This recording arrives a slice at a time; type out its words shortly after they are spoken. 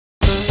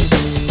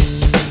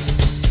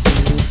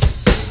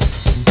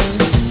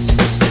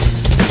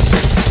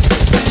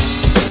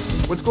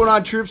What's going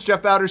on, troops?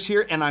 Jeff Bowders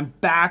here, and I'm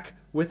back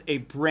with a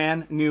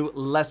brand new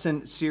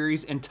lesson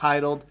series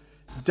entitled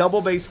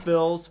Double Bass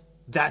Fills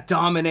That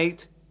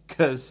Dominate,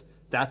 because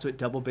that's what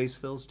double bass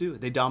fills do.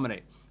 They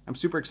dominate. I'm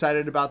super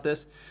excited about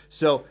this.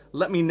 So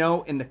let me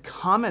know in the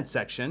comment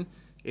section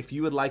if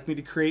you would like me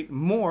to create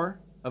more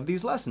of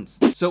these lessons.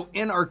 So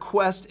in our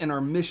quest and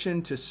our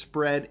mission to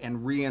spread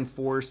and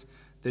reinforce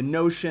the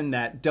notion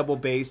that double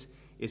bass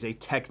is a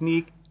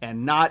technique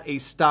and not a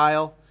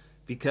style,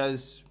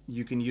 because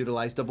you can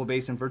utilize double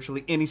bass in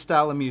virtually any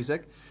style of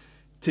music,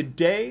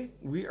 today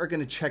we are going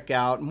to check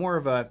out more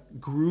of a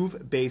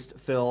groove-based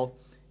fill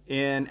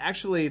in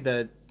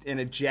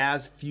a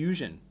jazz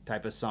fusion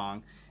type of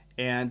song.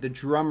 And the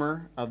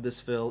drummer of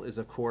this fill is,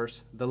 of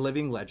course, the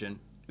living legend,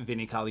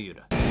 VINNIE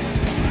COLAIUTA.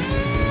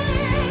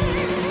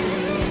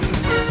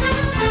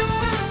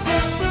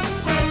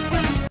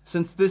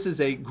 Since this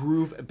is a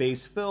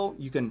groove-based fill,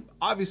 you can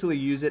obviously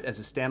use it as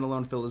a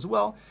standalone fill as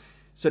well.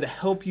 So to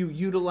help you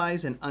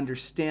utilize and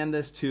understand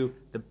this to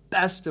the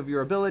best of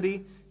your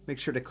ability, make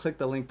sure to click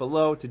the link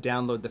below to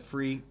download the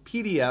free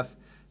PDF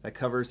that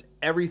covers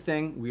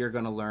everything we are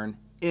going to learn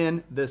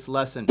in this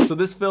lesson. So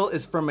this fill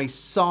is from a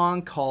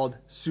song called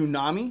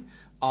Tsunami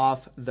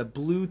off the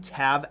Blue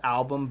Tav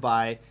album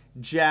by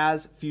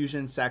jazz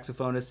fusion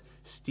saxophonist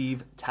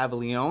Steve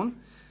Taviglione.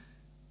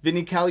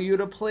 VINNIE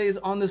COLAIUTA plays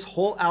on this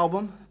whole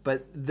album,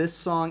 but this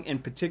song in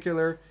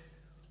particular,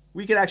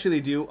 we could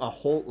actually do a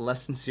whole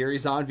lesson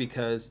series on,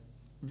 because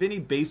VINNIE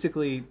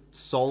basically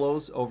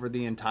solos over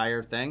the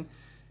entire thing.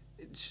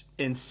 It's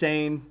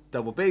insane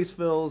double bass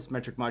fills,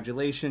 metric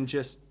modulation,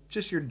 just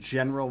your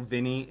general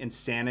VINNIE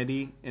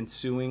insanity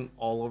ensuing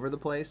all over the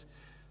place.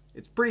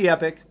 It's pretty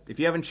epic. If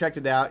you haven't checked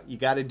it out, you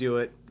got to do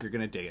it. You're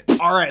going to dig it.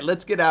 All right,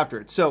 let's get after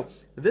it. So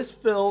this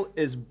fill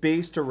is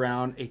based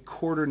around a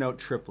quarter note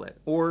triplet,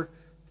 or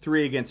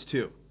 3 against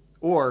 2,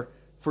 or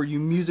for you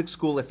music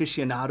school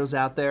aficionados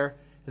out there,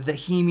 the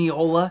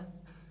hemiola.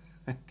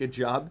 Good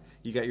job.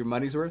 You got your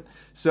money's worth.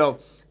 So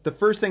the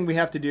first thing we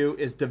have to do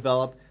is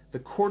develop the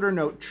quarter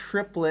note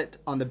triplet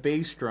on the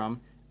bass drum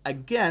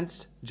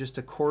against just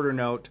a quarter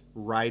note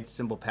ride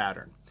cymbal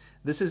pattern.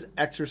 This is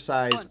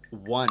exercise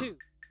 1. 1, 2,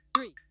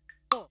 3,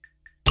 4.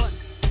 1,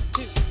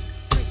 2, 3,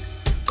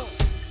 4.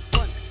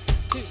 1,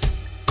 2,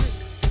 3,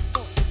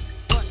 4.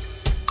 1,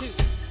 2,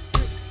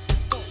 3,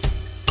 4.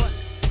 1,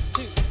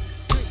 2,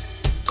 3,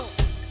 4.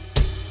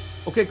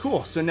 Okay,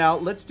 cool. So now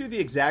let's do the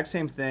exact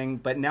same thing,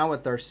 but now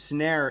with our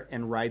snare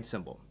and ride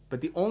cymbal. But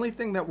the only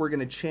thing that we're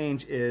going to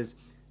change is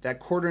that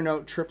quarter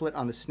note triplet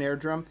on the snare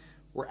drum.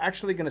 We're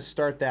actually going to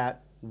start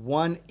that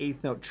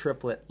 1/8 note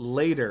triplet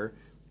later,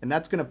 and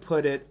that's going to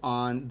put it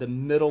on the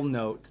middle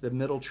note, the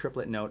middle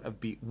triplet note of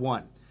beat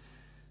 1.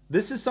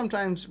 This is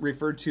sometimes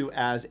referred to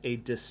as a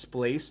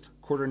displaced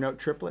quarter note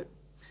triplet,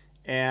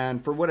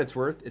 and for what it's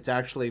worth, it's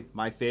actually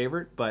my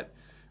favorite, but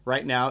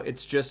right now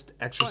it's just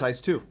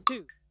exercise 2. 1,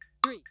 2,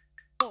 3,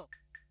 4.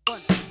 1,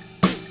 2,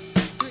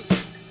 3,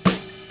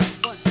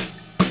 4. 1,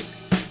 2,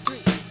 3,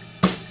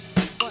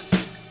 4. 1,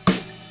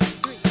 2,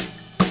 3,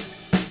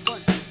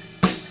 1,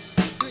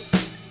 2,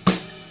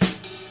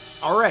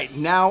 3. All right,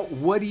 now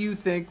what do you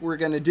think we're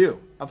going to do?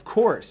 Of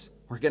course,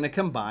 we're going to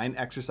combine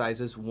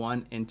exercises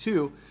 1 and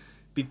 2,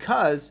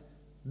 because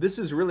this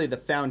is really the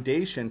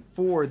foundation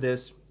for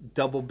this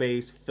double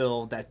bass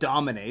fill that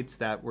dominates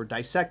that we're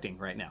dissecting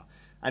right now.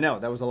 I know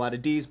that was a lot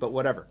of D's, but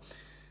whatever.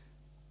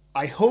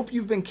 I hope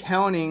you've been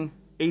counting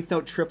 8th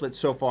note triplets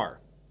so far.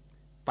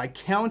 By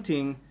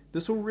counting,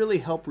 this will really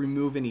help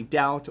remove any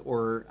doubt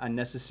or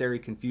unnecessary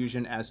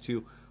confusion as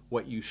to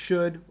what you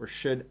should or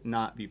should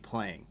not be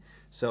playing.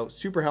 So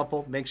super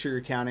helpful. Make sure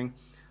you're counting.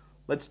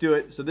 Let's do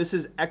it. So this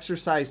is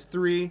exercise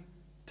 3.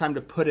 Time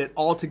to put it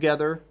all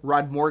together,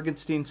 Rod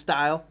Morgenstein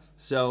style.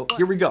 So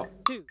here we go. 1,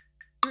 2,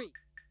 3,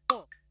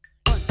 4.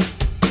 1, 2,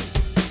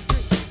 3,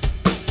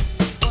 4.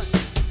 1,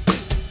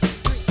 2,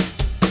 3,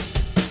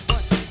 4.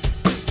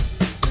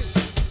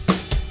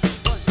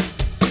 1,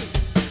 2, 3,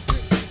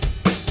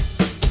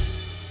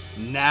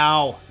 4.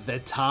 Now the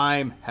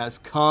time has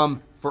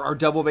come for our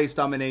double bass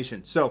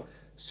domination. So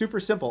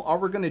super simple. All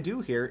we're going to do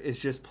here is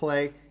just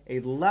play a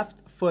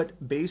left foot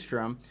bass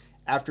drum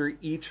after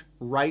each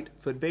right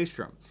foot bass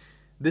drum.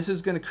 This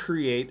is going to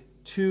create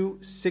 2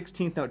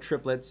 16th note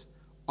triplets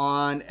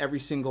on every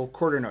single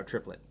quarter note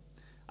triplet.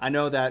 I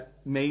know that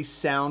may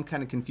sound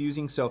kind of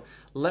confusing, so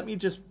let me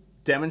just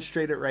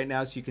demonstrate it right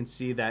now so you can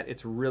see that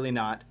it's really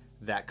not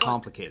that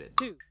complicated.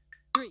 1, 2,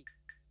 3,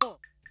 4.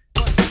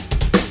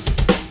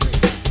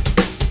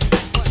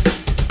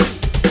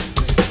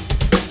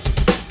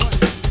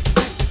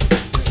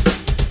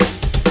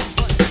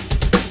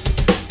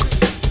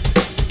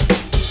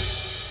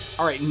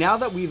 All right, now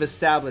that we've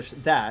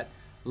established that,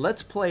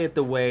 let's play it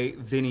the way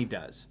VINNIE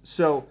does.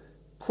 So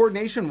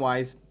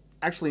coordination-wise,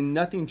 actually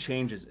nothing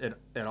changes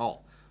at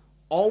all.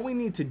 All we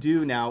need to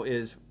do now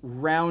is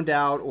round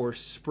out or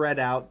spread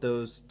out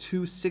those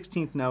 2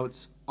 16th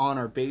notes on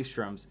our bass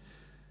drums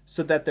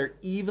so that they're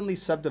evenly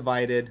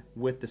subdivided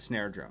with the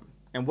snare drum.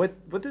 And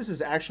what this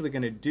is actually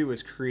going to do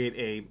is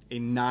create a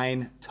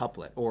 9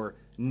 tuplet, or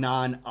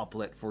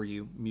non-uplet for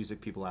you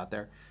music people out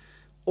there,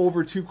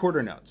 over 2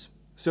 quarter notes.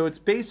 So it's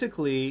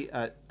basically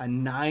a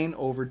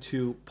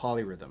 9/2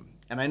 polyrhythm.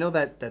 And I know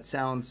that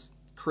sounds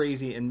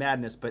crazy and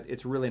madness, but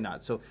it's really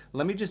not. So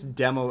let me just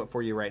demo it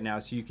for you right now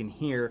so you can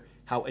hear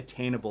how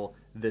attainable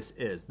this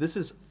is. This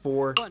is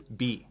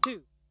 4B. 1,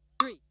 2,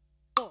 3,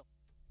 4.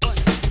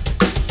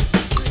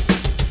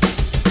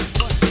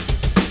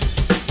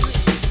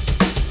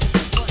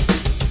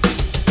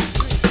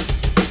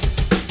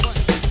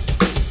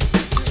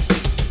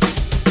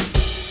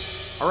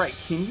 All right,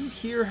 can you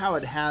hear how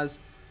it has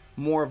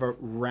more of a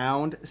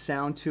round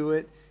sound to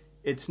it?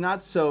 It's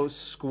not so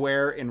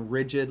square and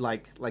rigid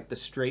like the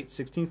straight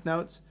 16th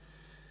notes.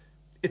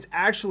 It's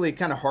actually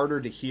kind of harder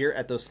to hear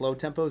at those slow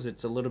tempos.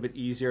 It's a little bit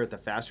easier at the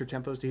faster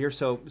tempos to hear.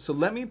 So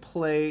let me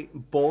play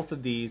both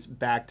of these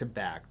back to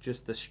back,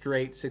 just the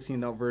straight 16th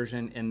note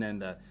version and then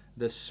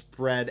the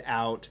spread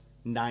out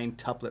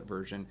 9-tuplet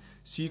version,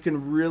 so you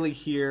can really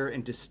hear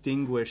and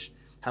distinguish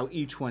how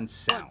each one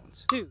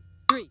sounds. 1, 2,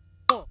 3,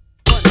 4.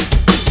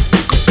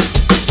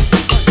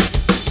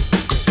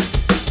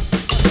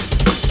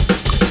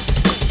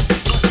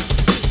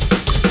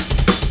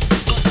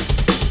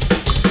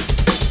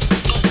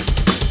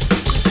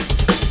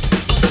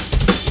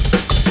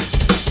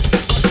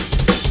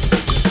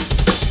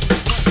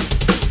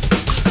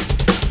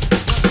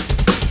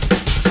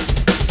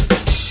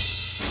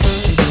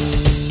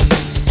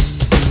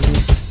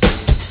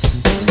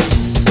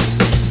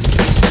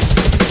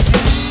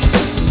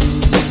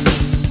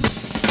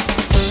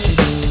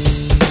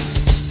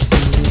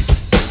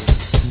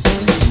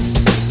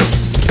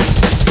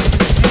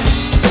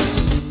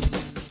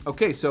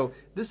 Okay, so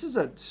this is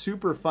a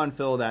super fun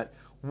fill that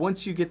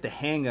once you get the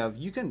hang of,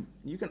 you can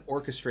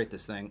orchestrate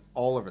this thing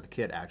all over the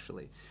kit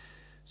actually.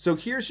 So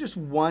here's just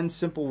one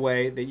simple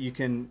way that you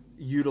can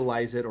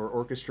utilize it or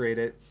orchestrate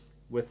it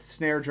with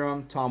snare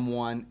drum, tom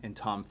 1 and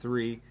tom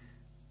 3.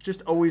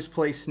 Just always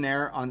play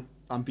snare on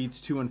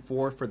beats 2 and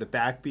 4 for the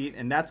backbeat,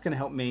 and that's going to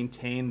help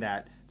maintain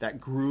that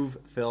groove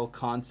fill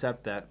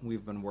concept that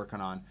we've been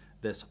working on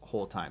this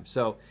whole time.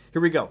 So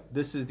here we go.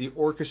 This is the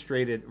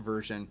orchestrated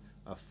version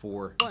of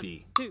 4B.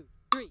 1, 2,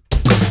 3.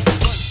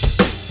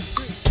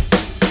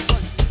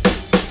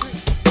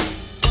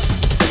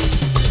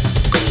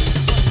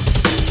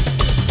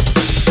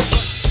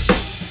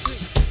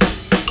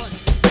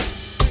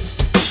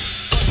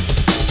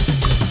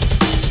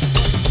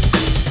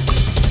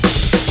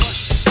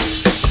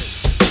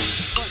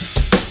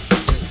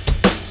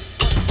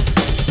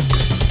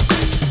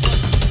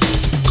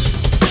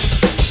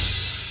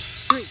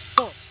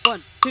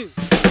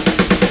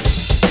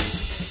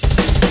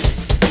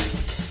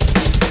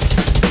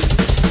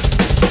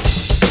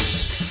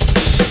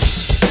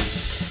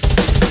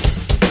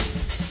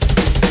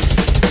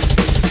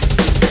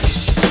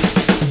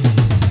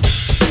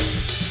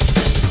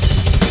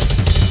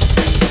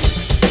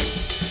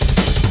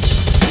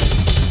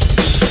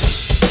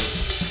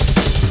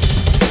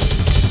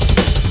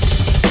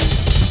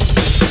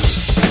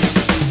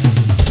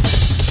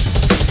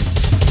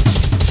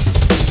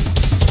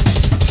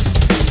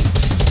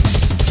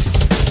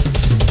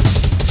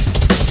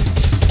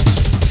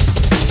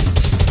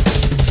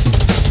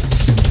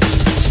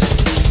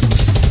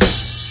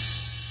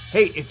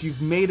 Hey, if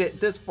you've made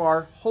it this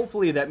far,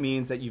 hopefully that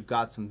means that you've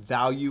got some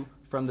value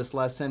from this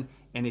lesson.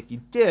 And if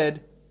you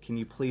did, can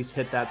you please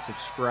hit that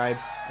subscribe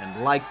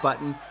and like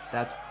button?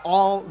 That's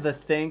all the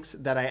thanks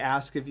that I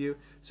ask of you.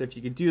 So if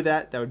you could do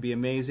that, that would be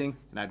amazing,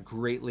 and I'd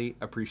greatly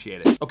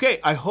appreciate it. Okay,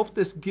 I hope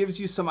this gives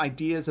you some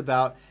ideas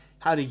about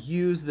how to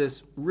use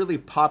this really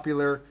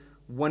popular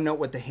 1 note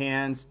with the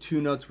hands, 2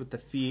 notes with the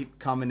feet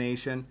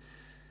combination.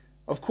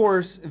 Of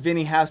course,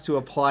 Vinnie has to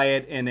apply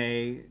it in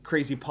a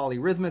crazy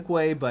polyrhythmic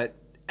way, but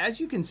as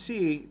you can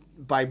see,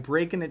 by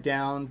breaking it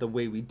down the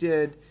way we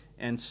did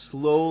and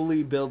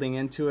slowly building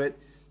into it,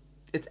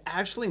 it's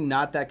actually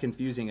not that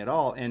confusing at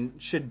all and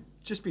should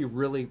just be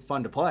really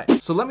fun to play.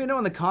 So let me know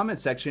in the comment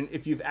section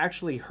if you've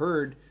actually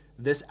heard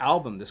this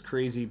album, this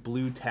crazy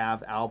blue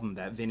tab album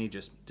that Vinnie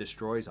just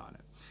destroys on it.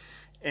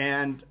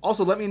 And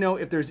also let me know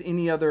if there's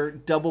any other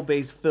double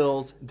bass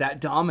fills that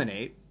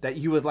dominate that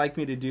you would like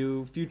me to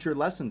do future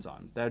lessons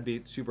on. That would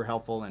be super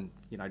helpful, and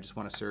I just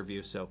want to serve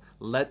you, so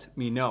let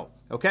me know,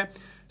 okay?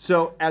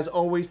 So as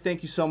always,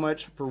 thank you so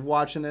much for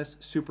watching this.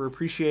 Super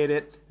appreciate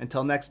it.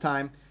 Until next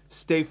time,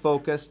 stay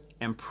focused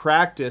and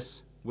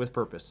practice with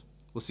purpose.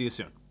 We'll see you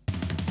soon.